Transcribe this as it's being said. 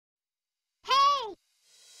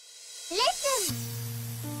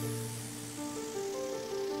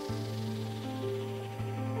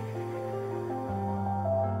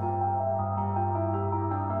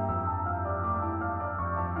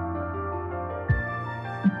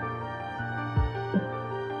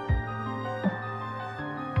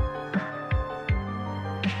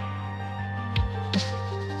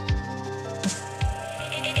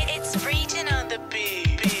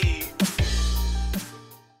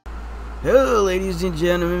Hello, ladies and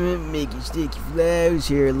gentlemen, Micky Dicky Flowers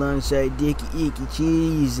here alongside Dicky Icky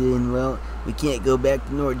Cheese, and well, we can't go back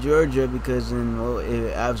to North Georgia because, well,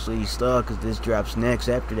 it obviously stalled because this drops next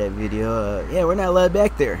after that video. Yeah, we're not allowed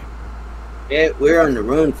back there. Yeah, we're on the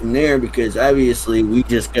run from there because obviously we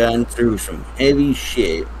just gone through some heavy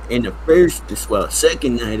shit in the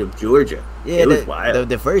second night of Georgia. Yeah, It was wild.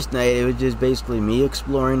 the first night it was just basically me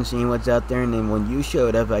exploring, seeing what's out there, and then when you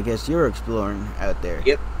showed up, I guess you're exploring out there.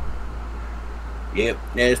 Yep,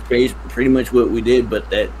 that's pretty much what we did. But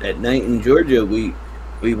that night in Georgia, we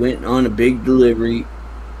went on a big delivery,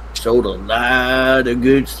 sold a lot of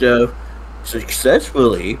good stuff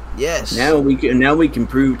successfully. Yes. Now we can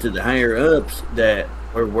prove to the higher ups that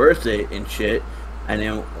we're worth it and shit. And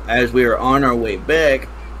then as we were on our way back,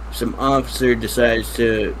 some officer decides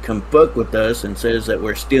to come fuck with us and says that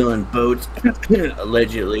we're stealing boats,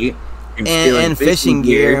 allegedly, and fishing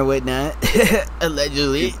gear and whatnot,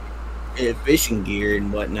 allegedly. Fishing gear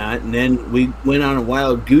and whatnot. And then we went on a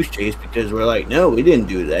wild goose chase because we're like, no, we didn't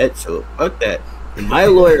do that, so fuck that. And my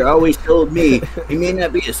lawyer always told me, he may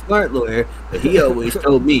not be a smart lawyer, but he always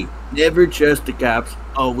told me, never trust the cops,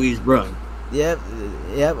 always run. Yep,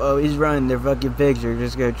 always run. They're fucking pigs. They're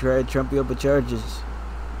just gonna try to trump you up with charges.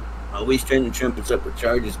 Always trying to trump us up with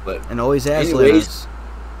charges, but and always hassling us.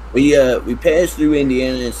 We passed through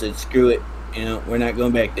Indiana and said, screw it. You know, we're not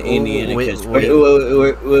going back to Indiana because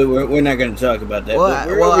we're not going to talk about that.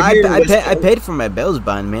 Well, I paid for my bail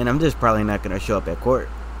bond, man. I'm just probably not going to show up at court.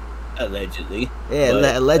 Allegedly.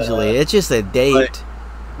 Yeah, allegedly. It's just a date.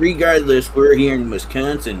 Regardless, we're here in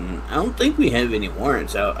Wisconsin. I don't think we have any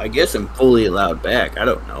warrants out. I guess I'm fully allowed back. I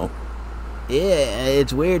don't know. Yeah,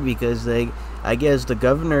 it's weird because, like, I guess the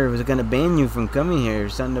governor was going to ban you from coming here or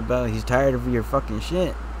something about he's tired of your fucking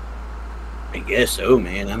shit. I guess so,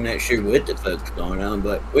 man. I'm not sure what the fuck's going on,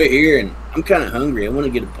 but we're here and I'm kind of hungry. I want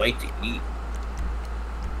to get a bite to eat.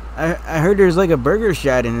 I heard there's like a burger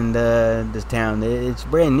shot in this town. It's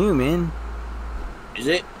brand new, man. Is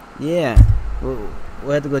it? Yeah. We'll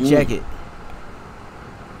have to go check it.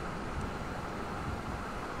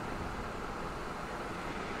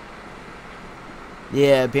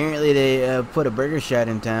 Yeah, apparently they put a burger shot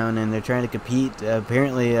in town and they're trying to compete.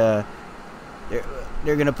 Apparently,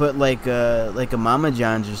 they're gonna put like a Mama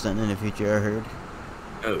John's or something in the future. I heard.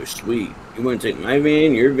 Oh, sweet. You want to take my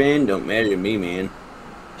van? Your van? Don't matter to me, man.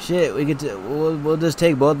 Shit, we'll just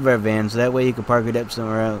take both of our vans. So that way you can park it up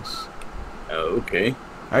somewhere else. Oh, okay.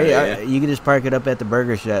 You can just park it up at the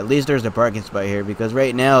burger shop. At least there's a parking spot here because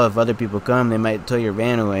right now, if other people come, they might tow your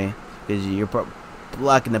van away because you're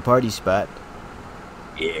blocking the party spot.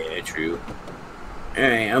 Yeah, true. All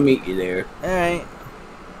right, I'll meet you there. All right.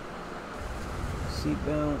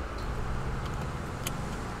 Seatbelt.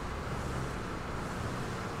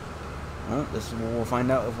 Well, this is where we'll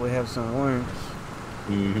find out if we have some warrants.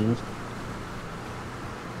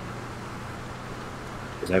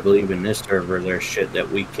 Because I believe in this server, there's shit that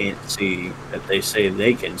we can't see that they say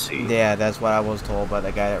they can see. Yeah, that's what I was told by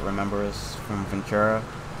the guy that remembers us from Ventura.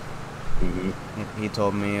 He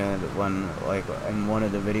told me that when, like, in one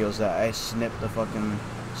of the videos that I snipped the fucking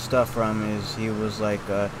stuff from, he was like,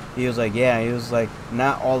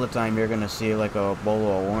 not all the time you're gonna see like a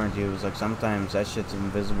bolo of warrants. He was like, sometimes that shit's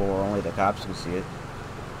invisible or only the cops can see it.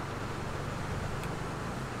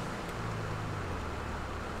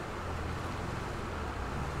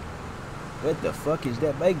 What the fuck is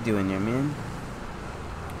that bike doing there, man?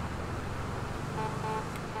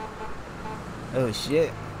 Oh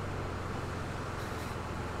shit.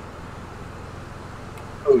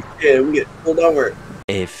 Oh shit, we get pulled over.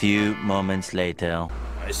 A few moments later.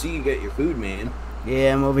 I see you got your food, man.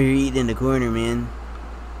 Yeah, I'm over here eating in the corner, man.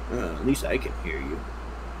 At least I can hear you.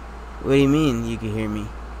 What do you mean you can hear me?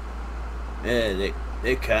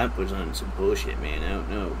 That cop was on some bullshit, man. I don't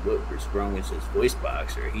know what was wrong with his voice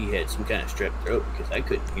box, or he had some kind of strep throat because I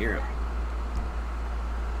couldn't hear him.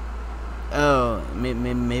 Oh,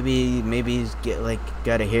 maybe he's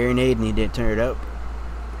got a hearing aid and he didn't turn it up.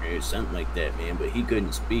 Or something like that, man. But he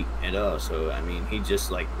couldn't speak at all. So I mean, he just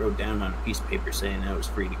like wrote down on a piece of paper saying I was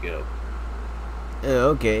free to go. Oh,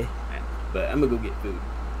 okay. But I'm gonna go get food.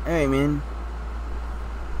 All right, man.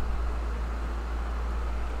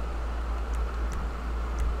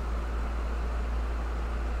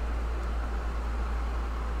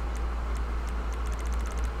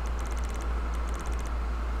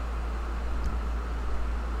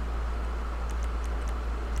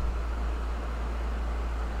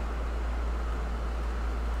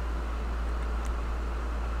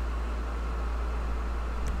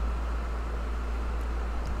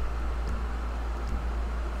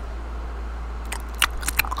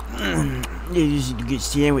 You just get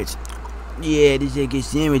sandwich. Yeah, this is a good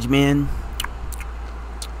sandwich, man.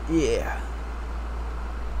 Yeah.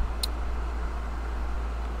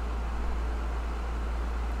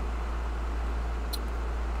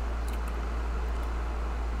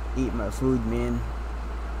 Eat my food, man.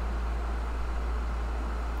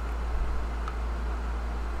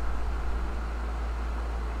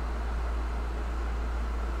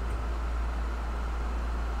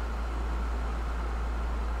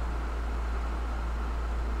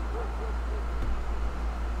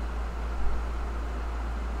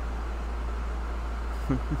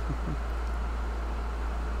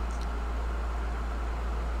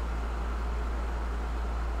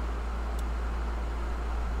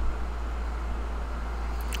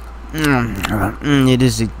 Yeah,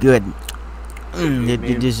 this is good.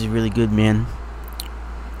 This is really good, man.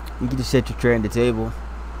 You can just set your tray on the table.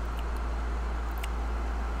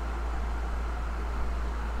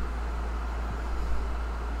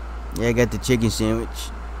 Yeah, I got the chicken sandwich.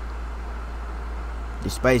 The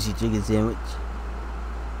spicy chicken sandwich.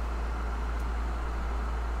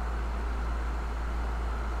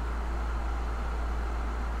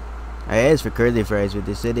 I asked for curly fries, but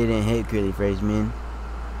they said they didn't have curly fries, man.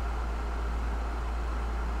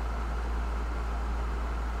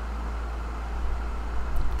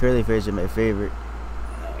 Curly fries are my favorite.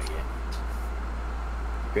 Oh, yeah.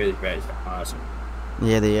 Curly fries are awesome.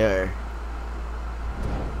 Yeah, they are.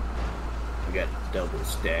 We got a double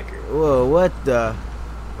stacker. Whoa, what the?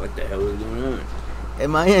 What the hell is going on?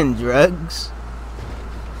 Am I on drugs?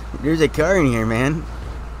 There's a car in here, man.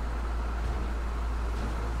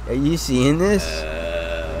 Are you seeing this?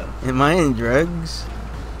 Am I on drugs?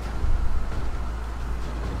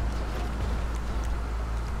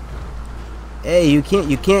 Hey, you can't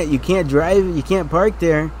drive. You can't park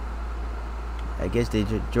there. I guess they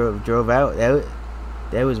drove out.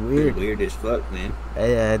 That was weird. Weird as fuck, man.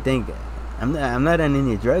 I think I'm not on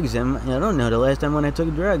any drugs. I don't know the last time when I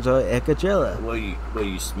took drugs at Coachella. Well,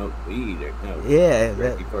 you smoked weed or no? Yeah,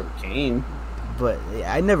 right before we came. But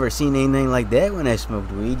I never seen anything like that when I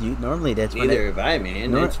smoked weed. Normally that's when neither have I,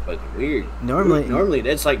 man. That's fucking weird. Normally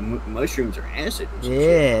that's like mushrooms or acid. Or some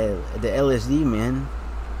yeah, shit. the LSD, man.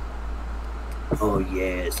 Oh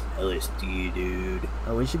yes, LSD, dude.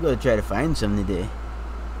 Oh, we should go try to find some today.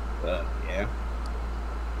 Yeah.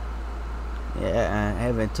 Yeah, I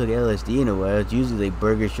haven't took LSD in a while. It's usually like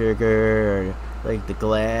Burger Sugar or like the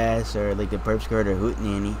Glass or like the Perp Skirt or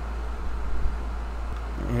Hootenanny.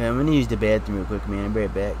 Yeah, I'm gonna use the bathroom real quick, man. I'll be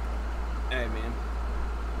right back. Alright, man.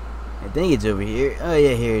 I think it's over here. Oh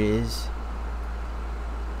yeah, here it is.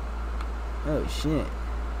 Oh shit.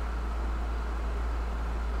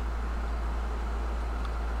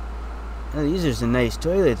 Oh, these are some nice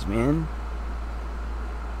toilets, man.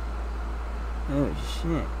 Oh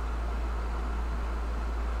shit.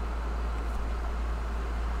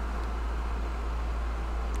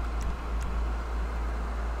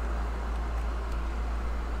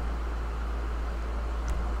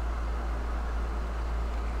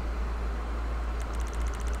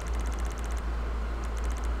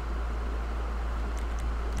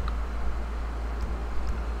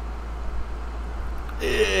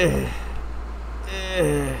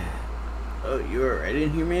 Oh, you alright in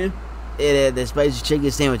here, man? Yeah, the spicy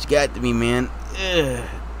chicken sandwich got to me, man. We'll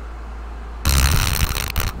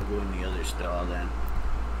go in the other stall then.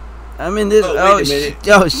 I'm in this. Oh, wait a minute.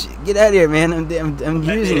 Get out of here, man. I'm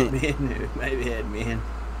using it. Man. My bad, man.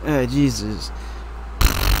 Oh, Jesus.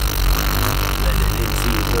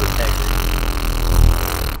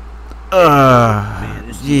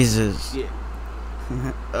 Man, Jesus. Shit.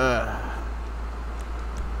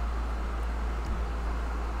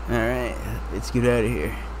 Alright, let's get out of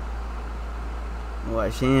here.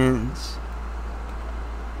 Wash hands.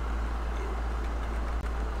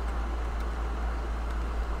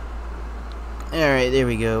 Alright, there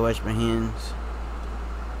we go. Wash my hands.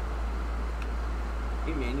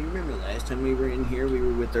 Hey, man, you remember last time we were in here? We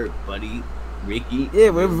were with our buddy Ricky.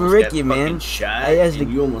 Yeah, we're with almost Ricky, got man. fucking shot, I asked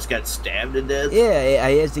and you almost got stabbed to death. Yeah,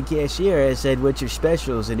 I asked the cashier. I said, "What's your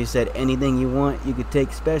specials?" And he said, "Anything you want, you could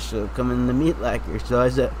take special. Come in the meat locker." So I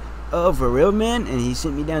said, "Oh, for real, man?" And he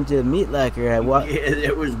sent me down to the meat locker. Yeah,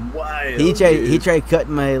 that was wild. He tried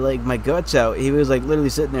cutting my guts out. He was like literally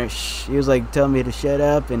sitting there. Shh. He was like telling me to shut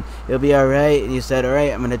up and it'll be all right. And he said, "All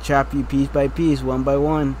right, I'm gonna chop you piece by piece, one by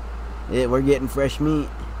one. We're getting fresh meat."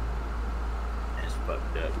 That's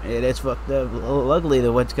fucked up, man. Yeah, that's fucked up. Luckily,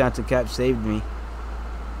 the Wisconsin cop saved me.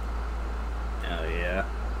 Oh, yeah.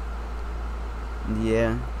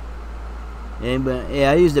 Yeah. Yeah, but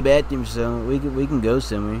I used the bathroom, so we can go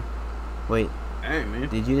somewhere. Wait, Alright, man.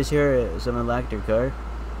 did you just hear someone locked their car?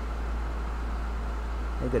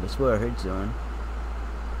 I could have swore I heard someone.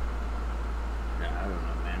 Nah, I don't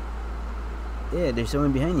know, man. Yeah, there's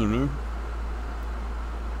someone behind you, man.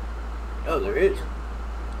 Oh, there is?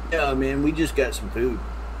 Yeah, man, we just got some food.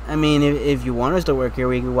 I mean, if you want us to work here,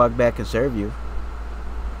 we can walk back and serve you.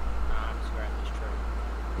 I'm just grabbing this truck.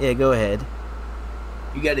 Yeah, go ahead.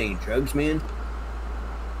 You got any drugs, man?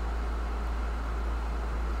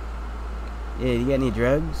 Yeah, you got any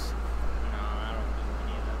drugs? No, I don't do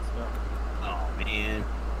any of that stuff. Oh, man.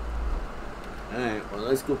 Alright, well,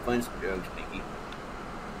 let's go find some drugs, Mickey.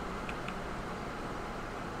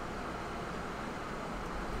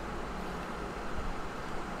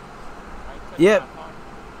 Yep.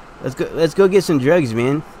 Let's go get some drugs,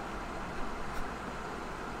 man.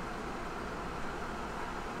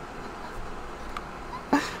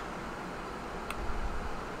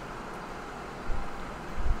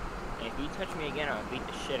 If you touch me again, I'll beat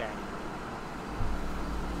the shit out of you.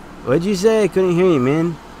 What'd you say? I couldn't hear you,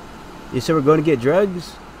 man. You said we're going to get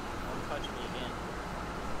drugs? Don't touch me again.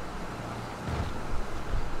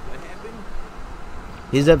 What happened?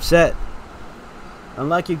 He's upset.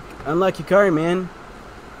 Unlock your car, man.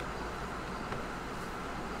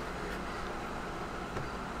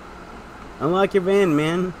 Unlock your van,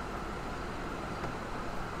 man.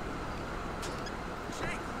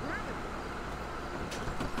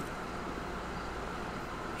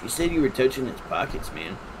 You said you were touching his pockets,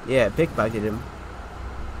 man. Yeah, pickpocketed him.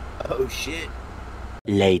 Oh, shit.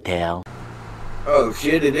 Later. Oh,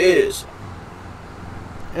 shit, it is.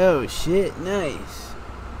 Oh shit, nice.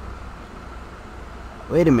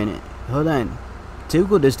 Wait a minute, hold on.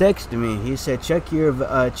 Tuchel just texted me. He said check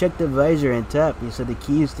the visor and tap. He said the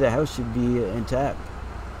keys to the house should be in tap.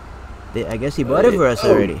 I guess he bought it for us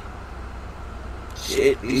already.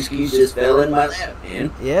 Shit, these keys just fell in my lap,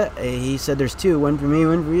 man. Yeah, he said there's two, one for me,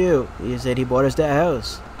 one for you. He said he bought us that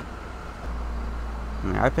house.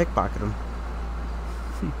 I pickpocketed him.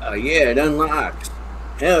 Oh, yeah, it unlocks.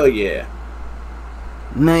 Hell yeah.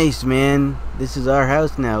 Nice, man. This is our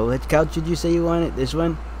house now. Which couch did you say you wanted? This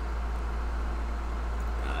one?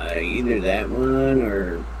 Either that one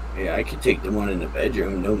or... Yeah, I could take the one in the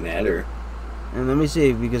bedroom, no matter. And let me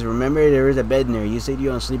see, because remember there is a bed in there. You said you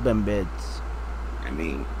don't sleep on beds. I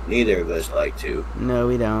mean, neither of us like to. No,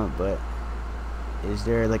 we don't, but... Is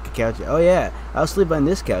there like a couch? Oh yeah, I'll sleep on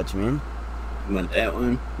this couch, man. You want that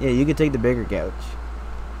one? Yeah, you could take the bigger couch.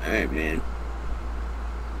 Alright, man.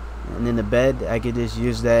 And then the bed, I could just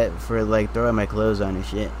use that for like throwing my clothes on and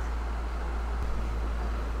shit.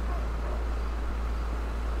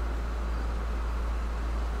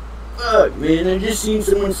 Fuck, man, I just seen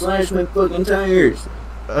someone slash my fucking tires.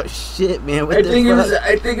 Oh shit, man, what I the think fuck?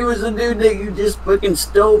 I think it was the dude that you just fucking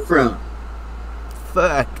stole from.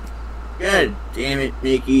 Fuck. God damn it,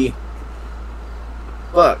 Mickey.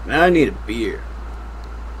 Fuck, now I need a beer.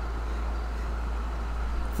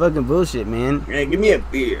 Fucking bullshit, man. Yeah, give me a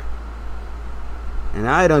beer. And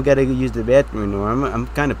I don't gotta use the bathroom anymore. I'm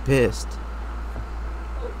kind of pissed.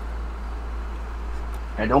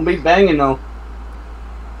 Hey, don't be banging though.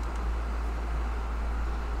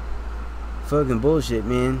 Fucking bullshit,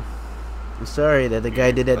 man. I'm sorry that the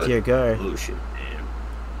guy did that to your car. Bullshit, man.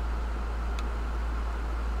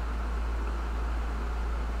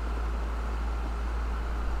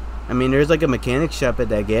 I mean, there's like a mechanic shop at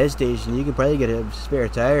that gas station. You could probably get a spare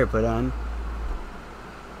tire put on.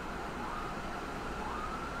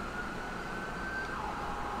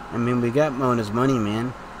 I mean, we got Mona's money,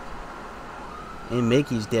 man. And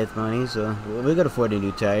Mickey's death money, so we could afford a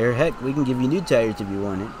new tire. Heck, we can give you new tires if you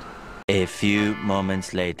want it. A few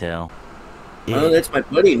moments later. Well, that's my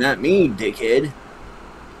buddy, not me, dickhead.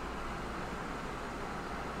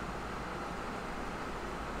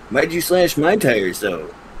 Why'd you slash my tires,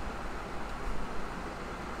 though?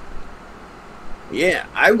 Yeah,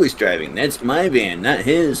 I was driving. That's my van, not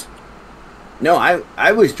his. No,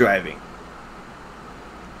 I was driving.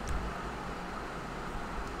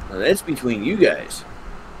 Well, that's between you guys.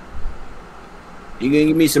 You gonna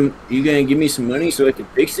give me some money so I can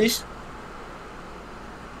fix this?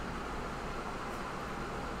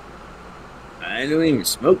 I don't even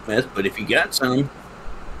smoke meth, but if you got some,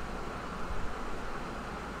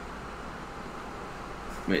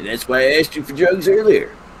 I mean, that's why I asked you for drugs earlier.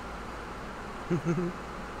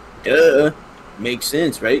 Duh, makes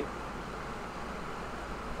sense, right?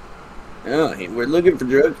 Oh, hey, we're looking for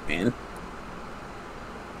drugs, man.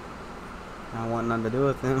 I want nothing to do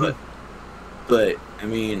with them. But I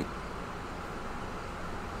mean,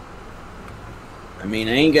 I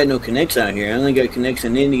ain't got no connects out here. I only got connects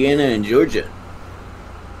in Indiana and Georgia.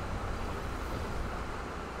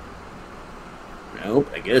 Nope,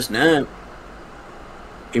 I guess not.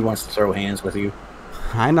 He wants to throw hands with you.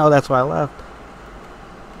 I know, that's why I left.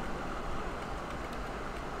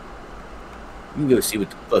 You can go see what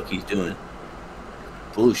the fuck he's doing.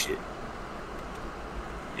 Bullshit.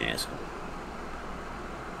 Asshole.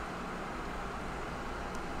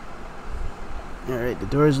 Alright, the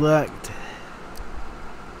door's locked.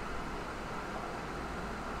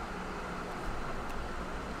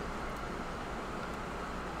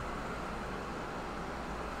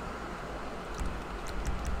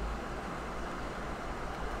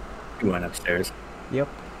 You went upstairs. Yep.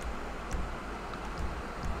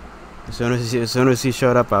 As soon as he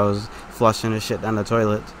showed up, I was flushing his shit down the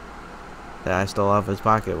toilet that I stole off his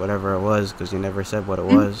pocket, whatever it was, because he never said what it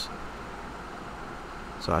was.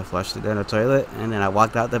 So I flushed it down the toilet, and then I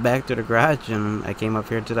walked out the back to the garage, and I came up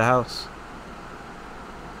here to the house.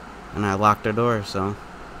 And I locked the door, so...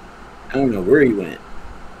 I don't know where he went.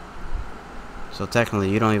 So technically,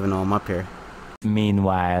 you don't even know I'm up here.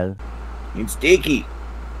 Meanwhile. It's Dicky.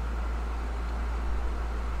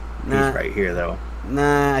 Nah, He's right here, though.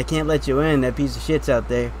 nah, I can't let you in. That piece of shit's out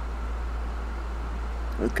there.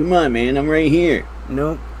 Oh, come on, man. I'm right here.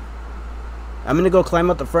 Nope. I'm gonna go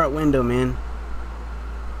climb out the front window, man.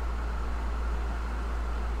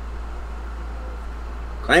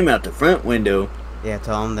 Climb out the front window. Yeah,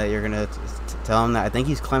 tell him that you're gonna... tell him that I think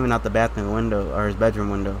he's climbing out the bathroom window, or his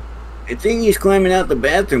bedroom window. I think he's climbing out the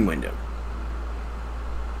bathroom window.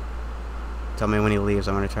 Tell me when he leaves.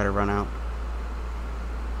 I'm gonna try to run out.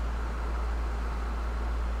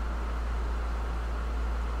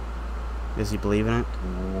 Does he believe in it?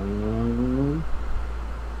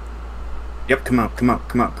 Yep, come out, come out,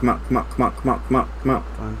 come out, come out, come out, come out, come out, come out, come out.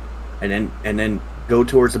 Fine. And then go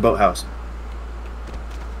towards the boathouse.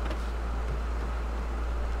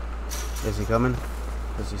 Is he coming?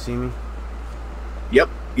 Does he see me? Yep,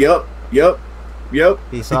 yep, yep, yep.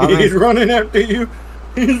 He saw me? He's running after you.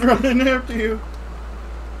 He's running after you.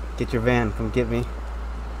 Get your van. Come get me.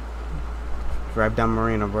 Drive down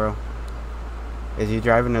Marina, bro. Is he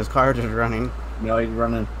driving his car or just running? No, he's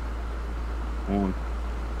running.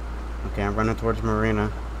 Okay, I'm running towards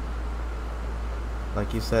Marina.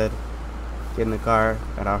 Like you said, get in the car,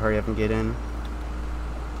 and I'll hurry up and get in.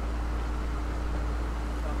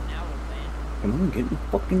 Come on, get in the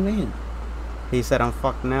fucking van. He said I'm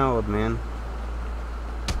fucked now, old man.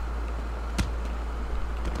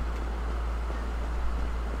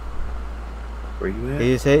 Where you at?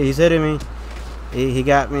 He's hitting me. He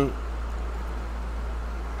got me.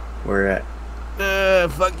 Where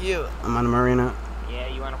at? Fuck you. I'm on the Marina. Yeah,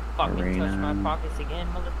 you wanna fucking touch my pockets again,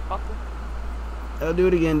 motherfucker? I'll do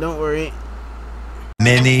it again, don't worry.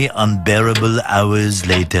 Many unbearable hours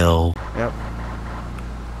later. Yep.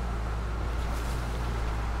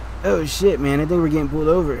 Oh shit, man, I think we're getting pulled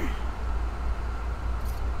over.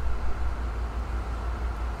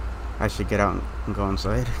 I should get out and go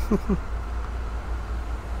inside.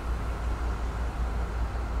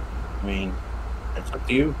 I mean, that's up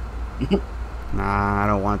to you. Nah, I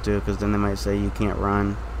don't want to, because then they might say you can't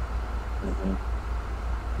run.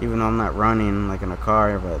 Even though I'm not running like in a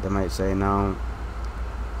car, but they might say no.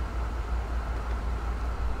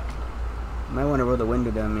 Might want to roll the window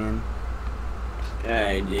down, man.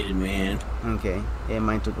 I did, man. Okay. Yeah,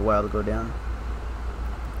 mine took a while to go down.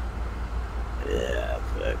 Yeah,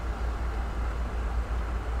 fuck.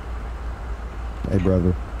 Hey,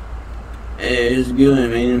 brother. Hey, it's good,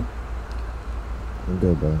 man. I'm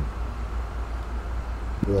good, bro.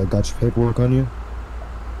 You got your paperwork on you?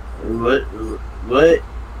 What?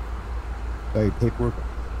 Hey, paperwork?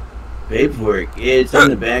 Paperwork? Yeah, it's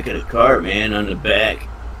on the back of the car, man. On the back.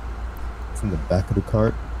 It's in the back of the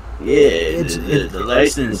cart? Yeah, the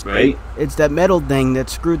license, right? It's that metal thing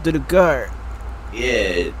that's screwed to the car.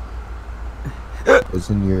 Yeah.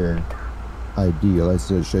 It's in your ID,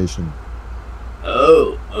 license registration.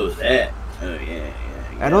 Oh, that. Oh, yeah.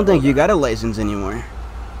 I don't think you got a license anymore.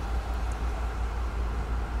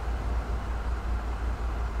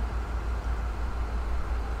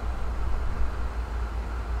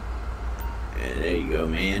 Yeah, there you go,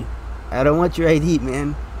 man. I don't want your ID,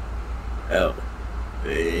 man. Oh.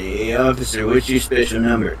 Hey, officer, what's your special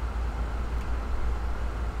number?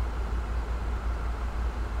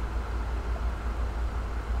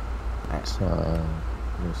 It's, give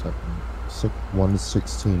me a second.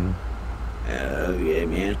 116. Oh, yeah,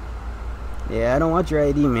 man. Yeah, I don't want your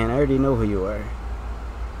ID, man. I already know who you are.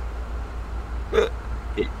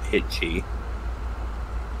 Hitchy.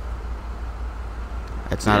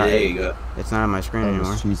 It's not. There you go. It's not on my screen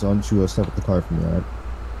anymore. She's on to step with the car for me, alright?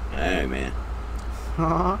 Alright, man.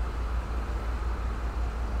 Aw.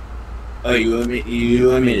 Oh, you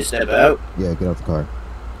want me to step out? Yeah, get out the car.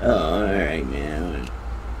 Oh, alright, man.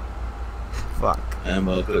 Fuck.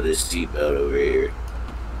 I'll put this seatbelt over here.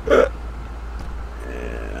 Yeah.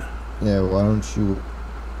 Yeah, why don't you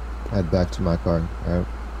head back to my car, alright?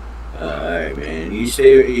 Alright, man. You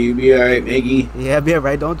say you be alright, Mickey? Yeah, be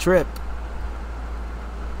alright. Don't trip.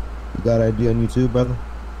 You got ID on you too, brother?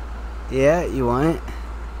 Yeah, you want it?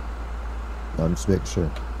 No, I'm just making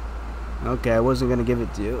sure. Okay, I wasn't gonna give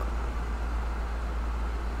it to you.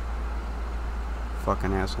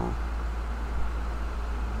 Fucking asshole.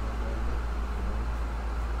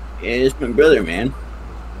 Yeah, it's my brother, man.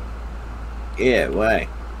 Yeah, why?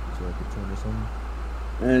 Is there a picture or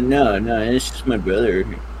something? No, it's just my brother.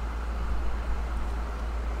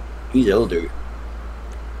 He's older.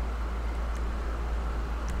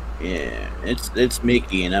 Yeah, it's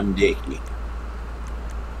Mickey and I'm Dicky.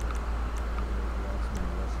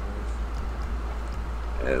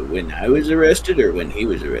 When I was arrested or when he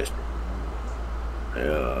was arrested?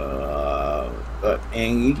 But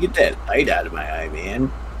man, you get that light out of my eye,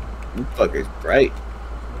 man. That fucker's bright.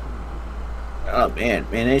 Oh man,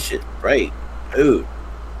 that shit's bright. Dude,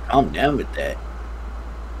 calm down with that.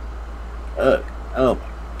 Fuck. Oh my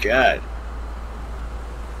god.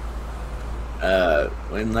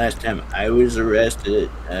 When last time I was arrested,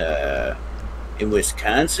 in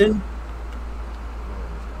Wisconsin?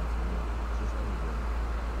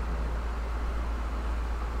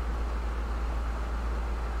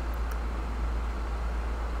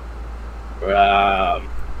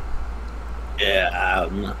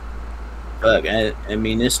 Fuck, I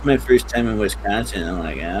mean, this is my first time in Wisconsin in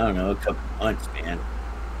like, I don't know, a couple months, man.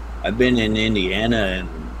 I've been in Indiana and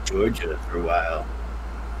Georgia for a while.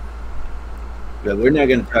 But we're not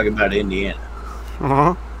going to talk about Indiana.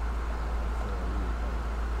 Uh-huh.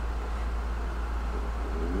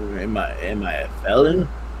 Am I a felon?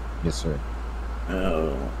 Yes, sir.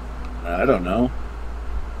 Oh, I don't know.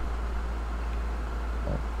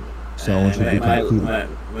 So I want you to be completely...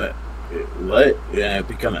 What? I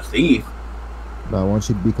become a thief? No, I want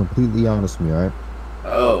you to be completely honest with me, alright?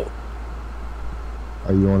 Oh.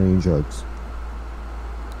 Are you on any drugs?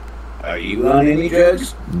 Are you on any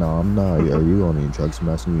drugs? No, I'm not. Are you on any drugs? I'm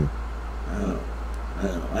asking you. Oh.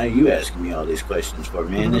 Why are you asking me all these questions for,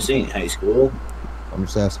 man? This ain't high school. I'm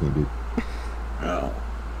just asking you, dude. Oh.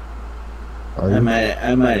 Are you? I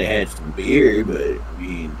might have had some beer, but I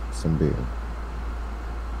mean... Some beer.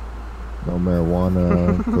 No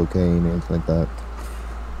marijuana, cocaine, anything like that.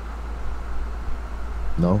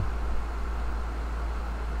 No?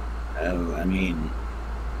 I mean...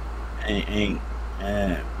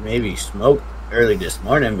 I maybe smoked early this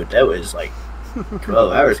morning, but that was like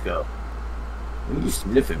 12 hours ago. What are you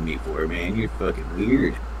sniffing me for, man? You're fucking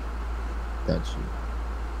weird. Got you.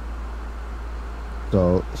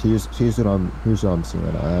 So here's what I'm seeing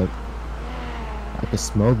right now. I can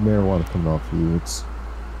smell marijuana coming off you. It's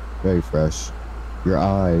very fresh. Your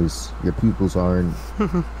eyes, your pupils aren't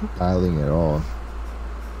dilating at all.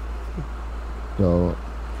 So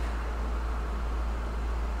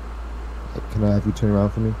can I have you turn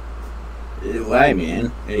around for me? Why,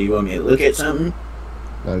 man? You want me to look at something?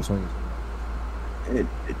 I just want you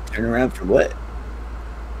Turn around for what?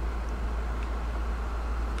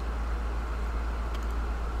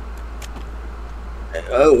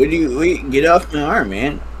 Oh, wait, get off my arm,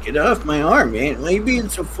 man. Get off my arm, man. Why are you being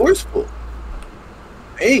so forceful?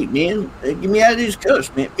 Hey, man, get me out of these cuffs,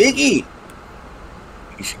 man. Mickey!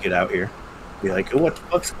 You should get out here. Be like, oh, what the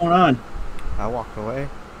fuck's going on? I walked away.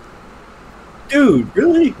 Dude,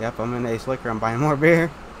 really? Yep, I'm in Ace Liquor. I'm buying more beer.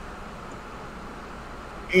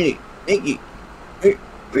 Hey, Mickey,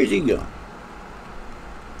 where's he going?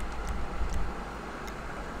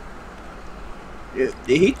 Did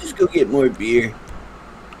he just go get more beer?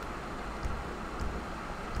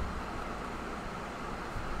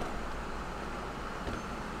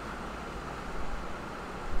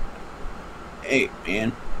 Hey,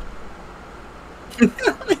 man. Come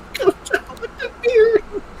down with the beer.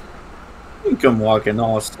 You come walking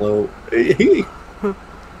all slow.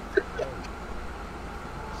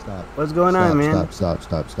 Stop. What's going on, man? Stop.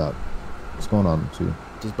 What's going on with you?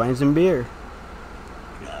 Just buying some beer.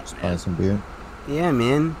 Just buying some beer? Yeah,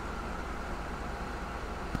 man.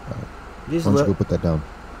 Just Why don't you go put that down?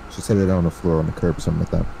 Just set it down on the floor, on the curb, something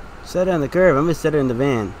like that. set it on the curb. I'm gonna set it in the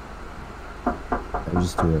van. I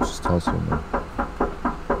just do it. Just toss it in there.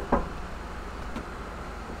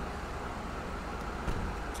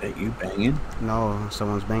 Is that you banging? No,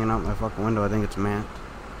 someone's banging out my fucking window. I think it's Matt.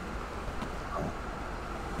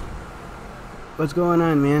 What's going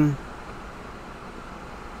on, man?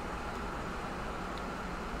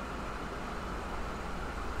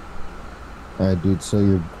 Alright, dude, so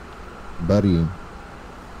your buddy,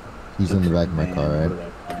 he's in the back of my car, right?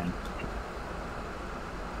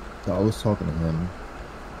 So I was talking to him.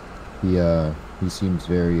 He seems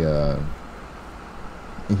very out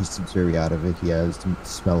of it. He has the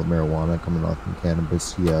smell of marijuana coming off from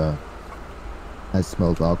cannabis. He has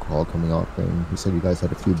smell of alcohol coming off him. He said you guys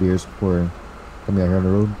had a few beers before coming out here on the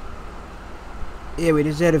road. Yeah, we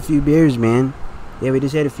just had a few beers, man.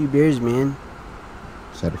 Just had a few beers.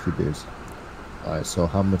 Alright, so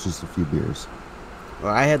how much is a few beers?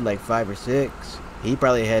 Well, I had like 5 or 6. He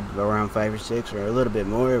probably had around 5 or 6 or a little bit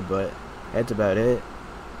more, but that's about it.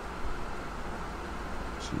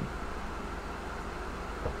 Shoot.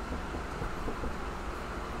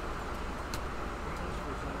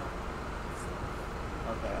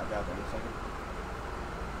 Okay, I'll grab that in a second.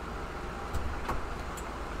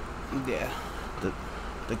 Yeah,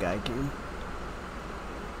 the guy came.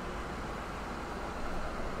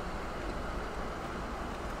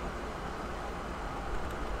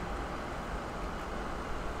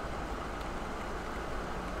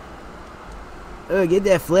 Oh, get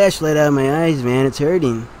that flashlight out of my eyes, man. It's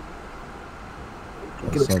hurting.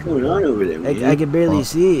 What's going on over there, man? I can barely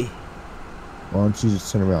see. Why don't you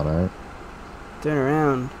just turn around, alright? Turn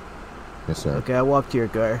around. Yes, sir. Okay, I'll walk to your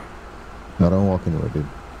car. No, don't walk anywhere, dude.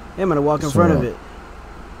 Yeah, I'm gonna walk Just in front turn of around. it.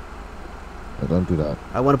 No, don't do that.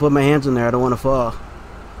 I want to put my hands in there. I don't want to fall.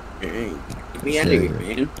 Hey, get me out of here,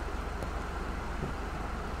 man.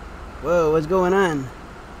 Whoa, what's going on?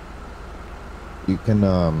 You can,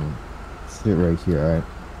 sit right here, alright?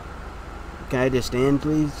 Can I just stand,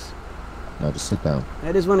 please? No, just sit down.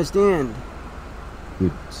 I just want to stand.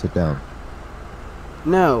 Dude, sit down.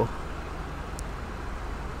 No.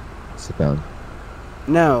 Sit down.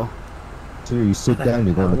 No. Sir, you sit down,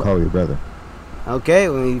 you're going to call your brother. Okay,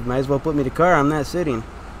 well, you might as well put me in the car. I'm not sitting.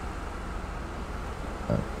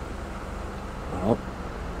 Oh,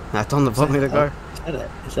 I told him to put me in the car.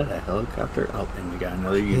 is that a helicopter? Oh, and we got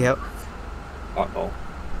another unit. Yep. Uh-oh.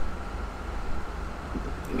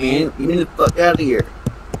 Man, get me the fuck out of here.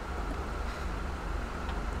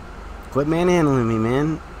 Quit manhandling me,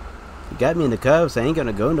 man. You got me in the cuffs. I ain't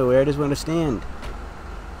gonna go nowhere. I just want to stand.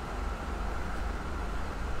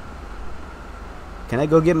 Can I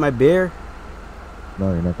go get my beer?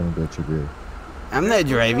 No, you're not going to get your beer. I'm not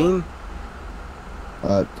driving.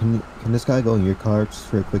 Can this guy go in your car just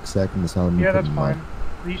for a quick second? Yeah, that's fine.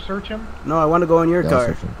 Will you search him? No, I want to go in your I'll car.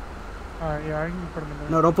 search him. Alright, yeah, I can put him in there.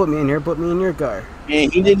 No, don't put me in here. Put me in your car. Man,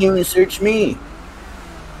 he didn't even search me.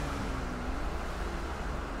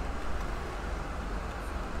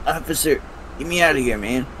 Officer, get me out of here,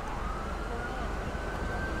 man.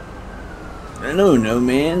 I don't know,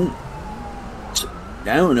 man.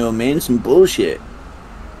 I don't know, man. Some bullshit.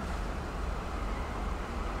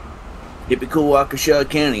 Typical Waukesha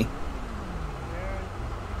County.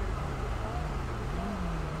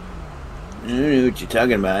 I don't know what you're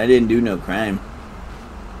talking about. I didn't do no crime.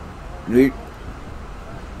 I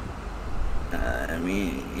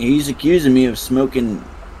mean, he's accusing me of smoking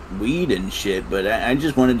weed and shit, but I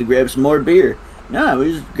just wanted to grab some more beer. No, I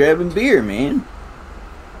was grabbing beer, man.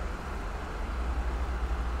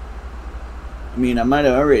 I mean, I might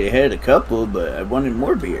have already had a couple, but I wanted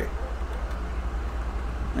more beer.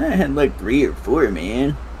 I had like 3 or 4,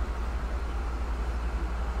 man.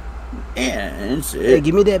 Yeah, that's it. Hey,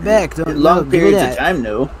 give me that back. Don't, Long give me periods of that. time,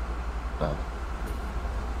 though. Oh.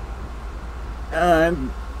 I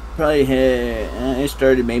probably had. I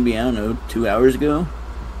started maybe, I don't know, 2 hours ago.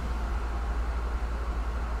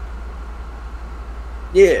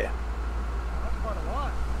 Yeah. That's quite a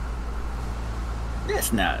lot.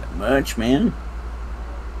 That's not much, man.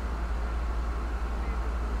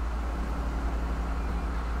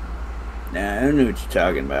 Nah, I don't know what you're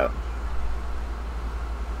talking about.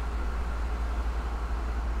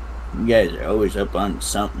 You guys are always up on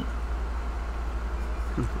something.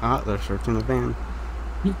 Ah, they're searching the van.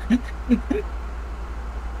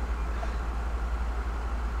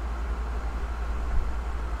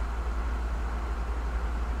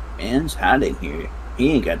 Man, it's hot in here.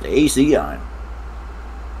 He ain't got the AC on.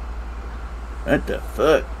 What the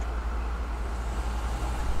fuck?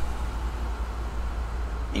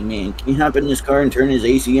 Hey man, can you hop in this car and turn his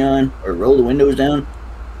AC on? Or roll the windows down?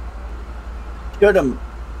 Shut him.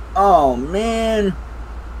 Oh man.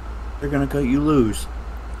 They're gonna cut you loose.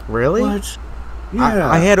 Really? What?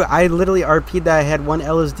 Yeah. I literally RP'd that I had 1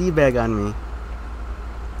 LSD bag on me.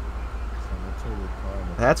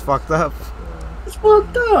 That's fucked up. It's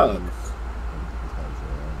fucked up.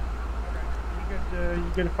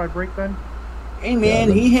 You good if I break then? Hey man,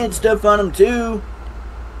 he had stuff on him too.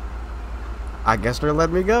 I guess they're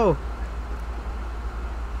letting me go.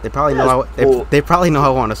 They probably That's know they probably know I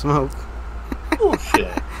want to smoke.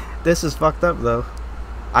 Bullshit. This is fucked up though.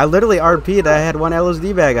 I literally RP'd. I had one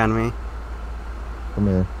LSD bag on me. Come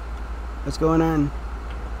here. What's going on?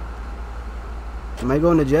 Am I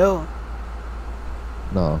going to jail?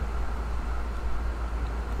 No.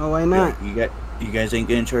 Oh, why not? You guys ain't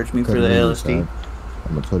gonna charge me for Couldn't the leave this LSD? time.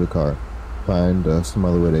 I'm gonna tow the car. Find some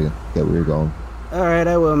other way to get where you're going. Alright,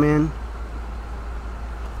 I will, man.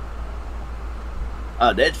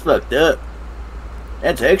 Oh, that's fucked up.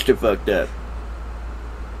 That's extra fucked up.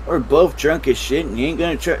 We're both drunk as shit, and you ain't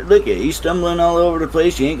gonna charge. Look at, he's stumbling all over the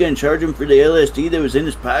place. You ain't gonna charge him for the LSD that was in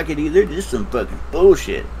his pocket either. This is some fucking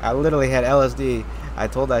bullshit. I literally had LSD. I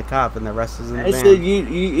told that cop, and the rest is in the I van. said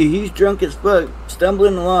he's drunk as fuck,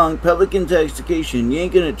 stumbling along, public intoxication. You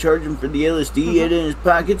ain't gonna charge him for the LSD he had in his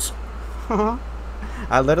pockets.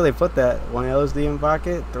 I literally put that one LSD in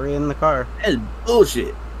pocket, 3 in the car. That's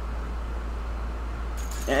bullshit.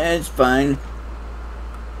 That's fine.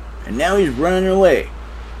 And now he's running away.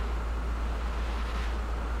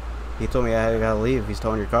 He told me I gotta leave. He's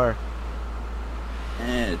towing your car.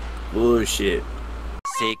 That's bullshit.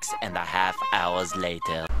 6.5 hours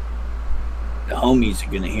later. The homies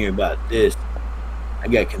are gonna hear about this. I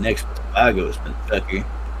got connections with the Vagos, motherfucker.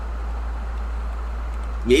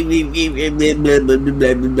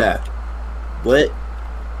 What?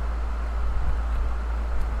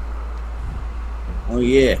 Oh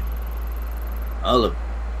yeah. All of them.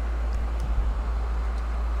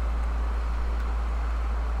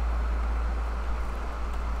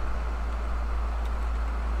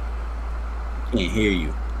 Can't hear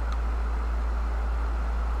you.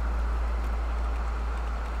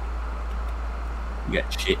 You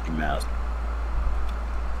got shit in your mouth.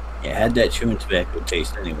 Yeah, had that chewing tobacco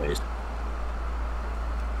taste anyways.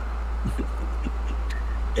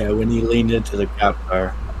 Yeah, when he leaned into the cop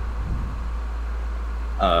car,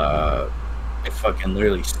 I fucking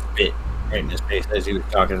literally spit right in his face as he was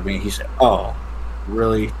talking to me. He said, "Oh,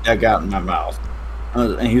 really? That got in my mouth."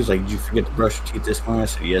 And he was like, "Did you forget to brush your teeth this morning?" I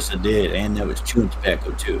said, "Yes, I did." And that was chewing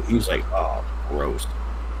tobacco too. He was like, "Oh, gross."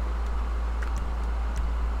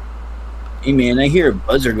 Hey man, I hear a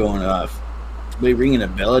buzzer going off. Somebody ringing a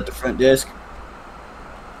bell at the front desk.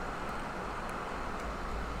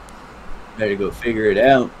 Better go figure it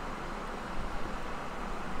out.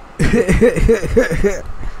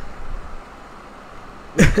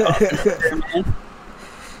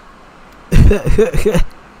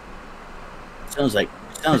 Sounds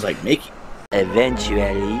like Mickey.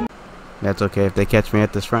 Eventually. That's okay if they catch me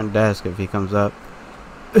at this front desk if he comes up.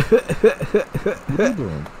 What are you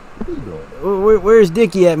doing? What are you doing? Where's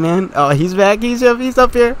Dicky at, man? Oh, he's back. He's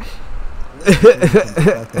up here.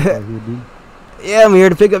 Yeah, I'm here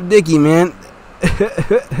to pick up Dicky, man. Look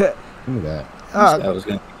at that. I was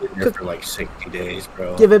gonna be in there for like 60 days,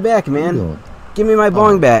 bro. Give it back, What are you man. doing? Give me my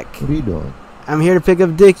bong back. What are you doing? I'm here to pick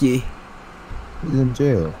up Dicky. He's in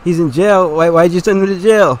jail. He's in jail. Why'd you send him to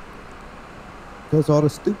jail? Because all the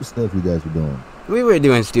stupid stuff you guys were doing. We were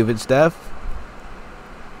doing stupid stuff.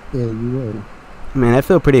 Yeah, you were. Man, I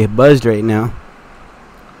feel pretty buzzed right now.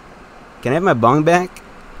 Can I have my bong back?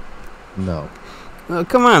 No. Oh,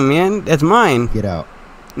 come on, man. That's mine. Get out.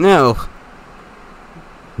 No.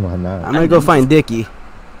 Why not? I'm gonna go find Dicky.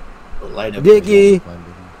 Light up. Dicky,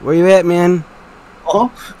 where you at, man?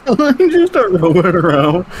 Oh, just start rolling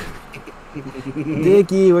around.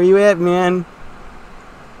 Dicky, where you at, man?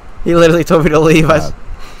 He literally told me to leave. Stop.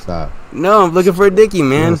 Stop. No, I'm looking for Dicky,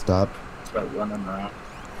 man. Stop. Start running around.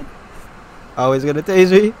 Always gonna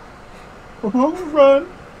tase me. Run.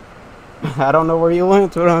 I don't know where you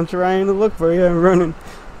went, but I'm trying to look for you. I'm running.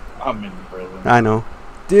 I'm in prison. I know.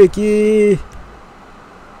 Dicky.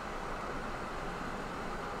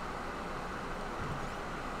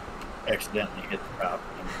 Accidentally hit the cop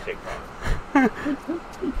and take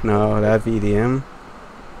off. No, that VDM.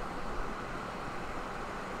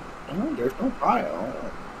 Oh, there's no file.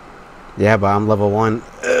 Yeah, but I'm level 1.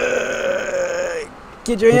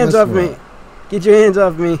 Get your hands What's off me. wrong? Get your hands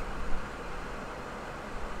off me.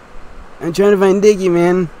 I'm trying to find Dicky,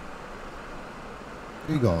 man.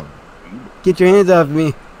 Where you going? Get your hands off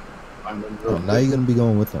me. Oh, now you're going to be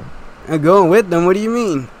going with them. I'm going with them. What do you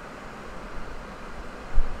mean?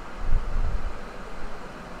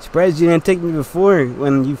 Surprised you didn't take me before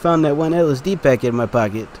when you found that one LSD packet in my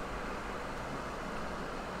pocket.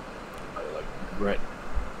 Right.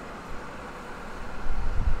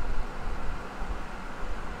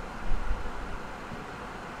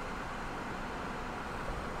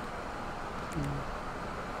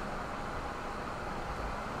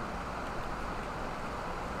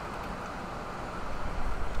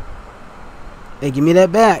 Hey, give me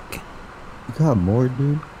that back. You got more,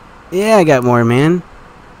 dude? Yeah, I got more, man.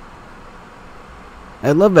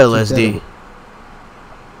 I love LSD.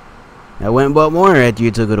 I went and bought more after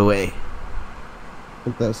you took it away.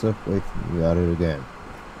 Took that stuff away from you, got it again.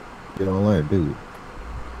 You don't learn, do you?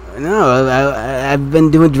 No, I've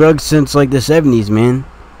been doing drugs since like the 70s, man.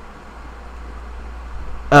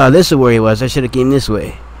 Oh, this is where he was. I should have came this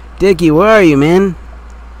way. Dicky, where are you, man?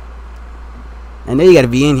 I know you gotta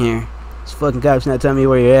be in here. This fucking cop's not telling me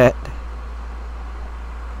where you're at.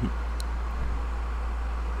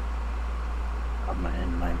 I'm gonna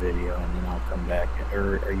end my video and then I'll come back.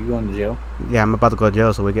 Or are you going to jail? Yeah, I'm about to go to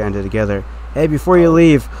jail, so we get into it together. Hey, before you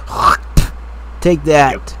leave, take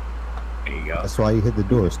that. Yep. There you go. That's why you hit the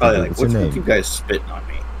door. Probably like, What's your what name? you guys spitting on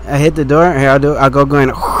me? I hit the door. Here, I'll go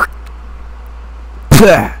going.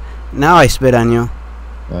 Now I spit on you.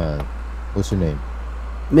 What's your name?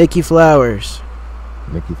 Mickey Flowers.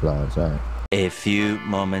 Mickey Flowers. All right. A few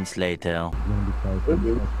moments later.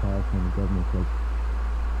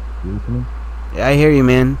 I hear you,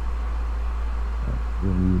 man.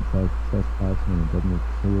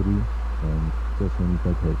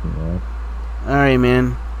 Alright,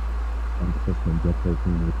 man.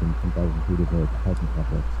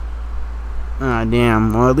 Ah,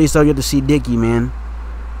 damn. Well, at least I'll get to see Dicky, man.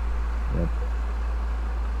 Yep.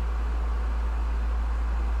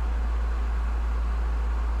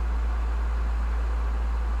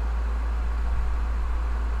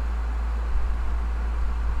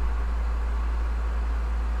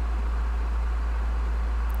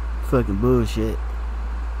 Fucking bullshit.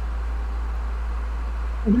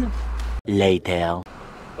 Later.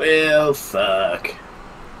 Well, fuck.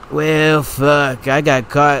 Well, fuck. I got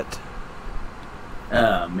caught.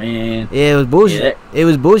 Oh, man. Yeah, it was bullshit. Yeah. It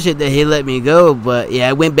was bullshit that he let me go, but yeah,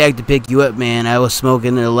 I went back to pick you up, man. I was smoking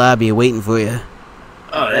in the lobby waiting for you.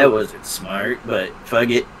 Oh, that wasn't smart, but fuck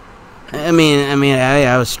it.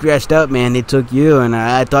 I was stressed out, man. They took you, and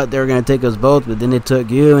I thought they were gonna take us both, but then they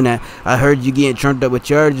took you, and I heard you getting trumped up with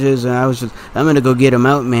charges, and I'm gonna go get him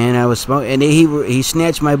out, man. I was smoking, and he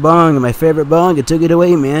snatched my bong, my favorite bong, and took it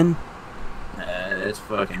away, man. That's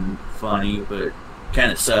fucking funny, but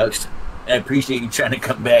kind of sucks. I appreciate you trying to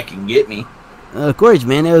come back and get me. Of course,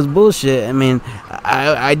 man. That was bullshit. I mean,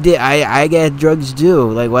 I got drugs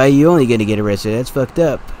too. Like, why are you only gonna get arrested? That's fucked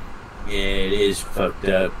up. Yeah, it is fucked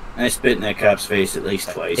up. I spit in that cop's face at least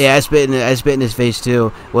twice. Yeah, I spit in his face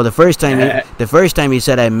too. Well, the first time he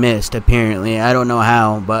said I missed. Apparently, I don't know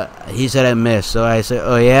how, but he said I missed. So I said,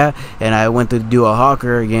 "Oh yeah," and I went to do a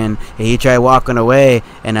hawker again, and he tried walking away,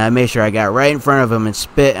 and I made sure I got right in front of him and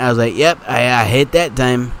spit. And I was like, "Yep, I hit that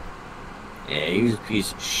time." Yeah, he was a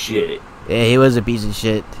piece of shit. Yeah, he was a piece of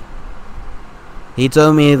shit. He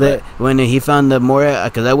told me that when he found the more,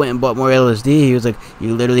 because I went and bought more LSD, he was like,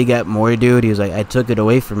 "You literally got more, dude." He was like, "I took it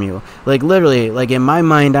away from you." Like, literally, like in my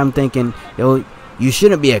mind, I'm thinking, yo, you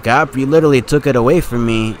shouldn't be a cop. You literally took it away from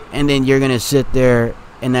me, and then you're gonna sit there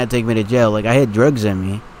and not take me to jail. Like, I had drugs in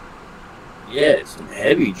me. Yeah, it's some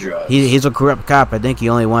heavy drugs. He's a corrupt cop. I think he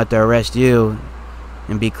only wanted to arrest you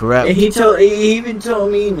and be corrupt. And he even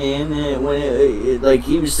told me, man, that when like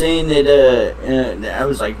he was saying that I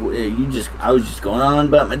was like, I was just going on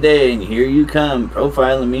about my day, and here you come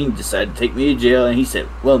profiling me and decide to take me to jail. And he said,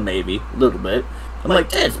 well, maybe a little bit. I'm like,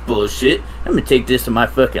 that's bullshit. I'm gonna take this to my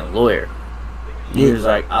fucking lawyer. He was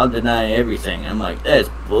like, I'll deny everything. I'm like, that's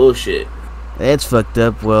bullshit. That's fucked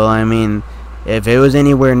up. Well, I mean, if it was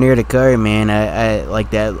anywhere near the car, man, I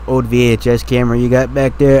like that old VHS camera you got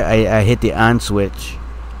back there, I hit the on switch.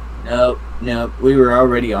 Nope. We were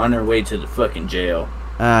already on our way to the fucking jail.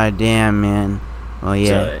 Ah, damn, man. Well, yeah.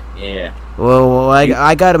 So, yeah. Well,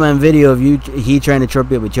 I got him on video of he trying to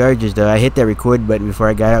trump me up with charges, though. I hit that record button before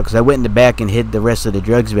I got out, because I went in the back and hid the rest of the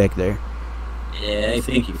drugs back there. Yeah, I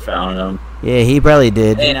think he found them. Yeah, he probably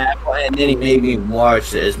did. And then he made me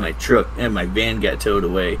watch as my truck and my van got towed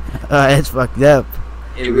away. That's fucked up.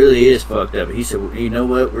 It really is fucked up. He said, you know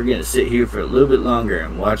what? We're going to sit here for a little bit longer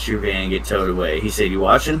and watch your van get towed away. He said, you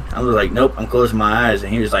watching? I was like, nope, I'm closing my eyes.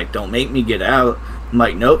 And he was like, don't make me get out. I'm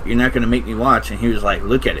like, nope, you're not going to make me watch. And he was like,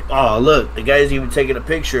 look at it. Oh, look, the guy's even taking a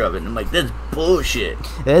picture of it. And I'm like, that's bullshit.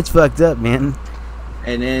 That's fucked up, man.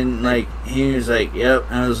 And then, like, he was like,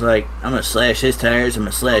 yep. I was like, I'm going to slash his tires. I'm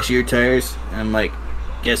going to slash your tires. And I'm like,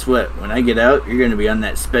 guess what? When I get out, you're going to be on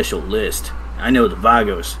that special list. I know the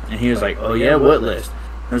Vagos. And he was like, oh, yeah, what list?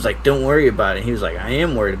 I was like, don't worry about it. He was like, I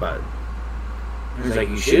am worried about it. He was like,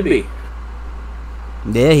 you should be.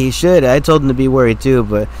 Yeah, he should. I told him to be worried too,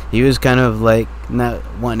 but he was kind of like not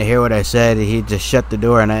wanting to hear what I said. He just shut the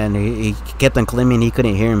door, and he kept on claiming he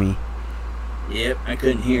couldn't hear me. Yep, I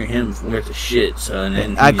couldn't hear him worth a shit. So and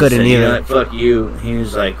then I couldn't said, either. You know what, fuck you. He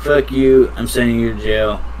was like, fuck you. I'm sending you to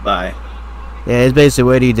jail. Bye. Yeah, it's basically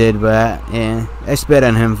what he did, but yeah, I spit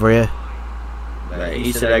on him for you. But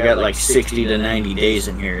he said I got like 60 to 90 days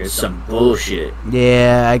in here. It's some bullshit.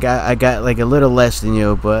 Yeah, I got like a little less than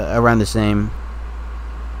you, but around the same.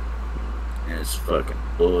 It's fucking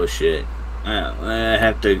bullshit. I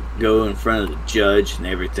have to go in front of the judge and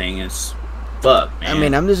everything. It's fuck, man. I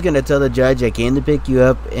mean, I'm just gonna tell the judge I came to pick you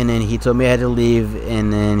up, and then he told me I had to leave,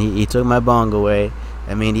 and then he took my bong away.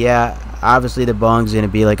 I mean, yeah, obviously the bong's gonna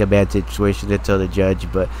be like a bad situation to tell the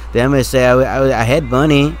judge, but then I'm gonna say I had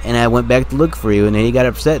money, and I went back to look for you, and then he got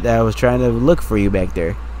upset that I was trying to look for you back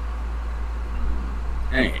there.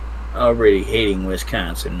 I ain't already hating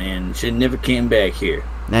Wisconsin, man. Should never came back here.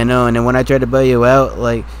 I know, and then when I tried to bail you out,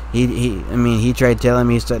 like, he tried telling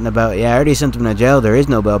me something about, yeah, I already sent him to jail, there is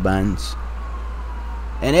no bail bonds.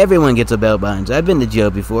 And everyone gets a bail bonds. I've been to jail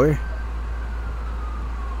before.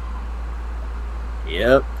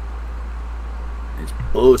 Yep. It's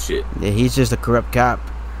bullshit. Yeah, he's just a corrupt cop.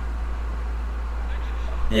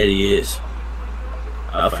 Yeah, he is.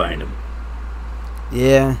 I'll find him.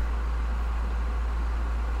 Yeah.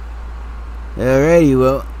 Alrighty,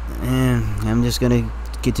 well, I'm just gonna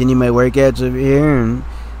continue my workouts over here, and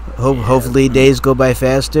hopefully days go by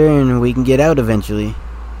faster, and we can get out eventually.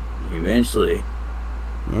 Eventually.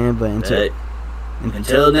 Yeah, but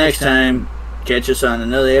until next time, catch us on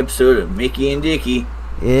another episode of Micky and Dicky.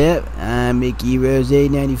 Yep, I'm Mickey Rose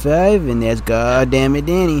 95, and that's Goddamn It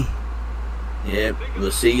Danny. Yep,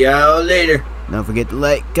 we'll see y'all later. Don't forget to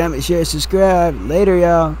like, comment, share, subscribe. Later,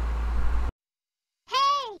 y'all.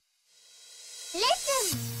 Hey!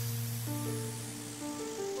 Listen!